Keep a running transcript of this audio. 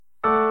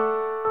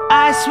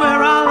I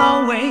swear I'll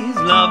always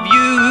love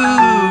you,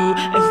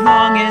 as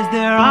long as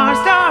there are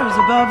stars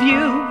above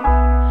you.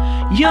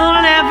 You'll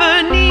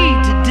never need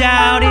to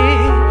doubt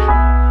it.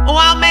 Oh,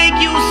 I'll make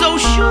you so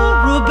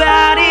sure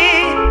about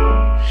it,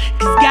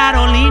 'cause God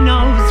only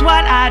knows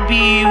what I'd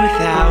be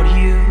without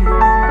you.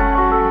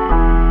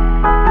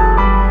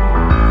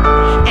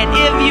 And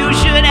if you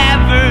should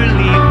ever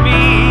leave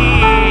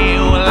me,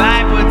 well,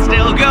 life would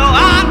still go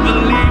on,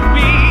 believe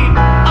me.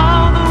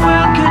 All the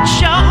world could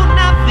show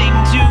nothing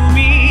to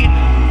me,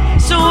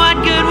 so what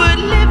good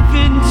would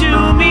living do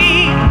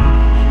me?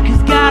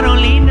 'Cause God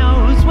only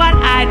knows what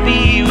I'd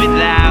be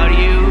without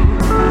you.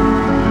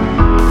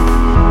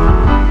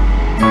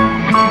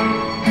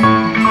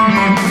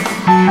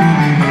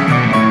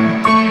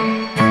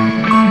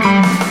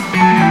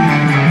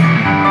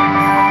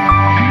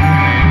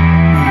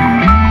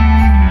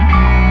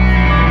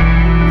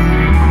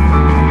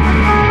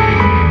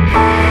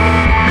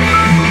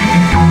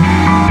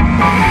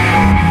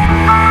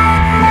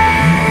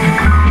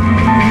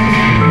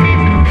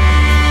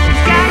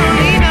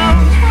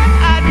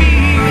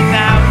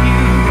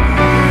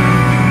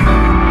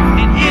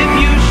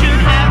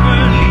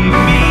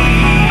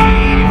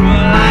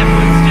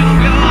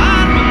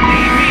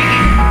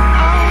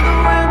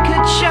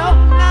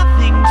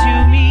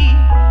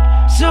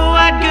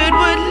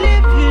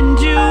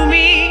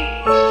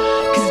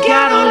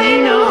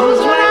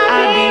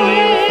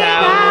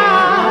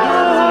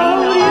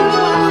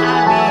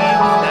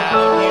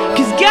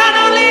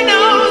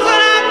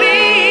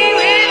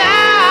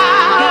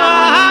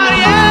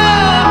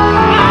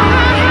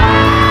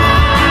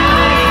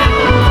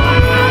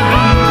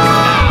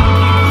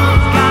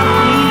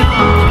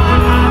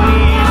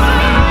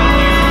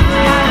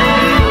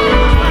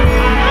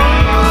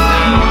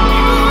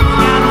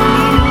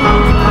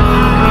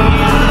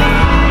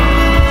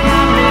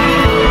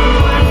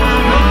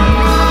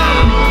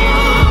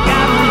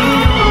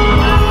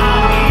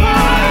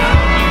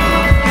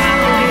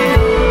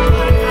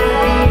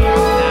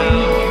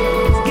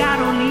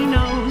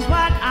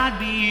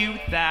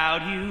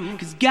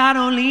 God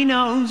only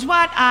knows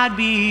what I'd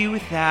be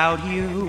without you.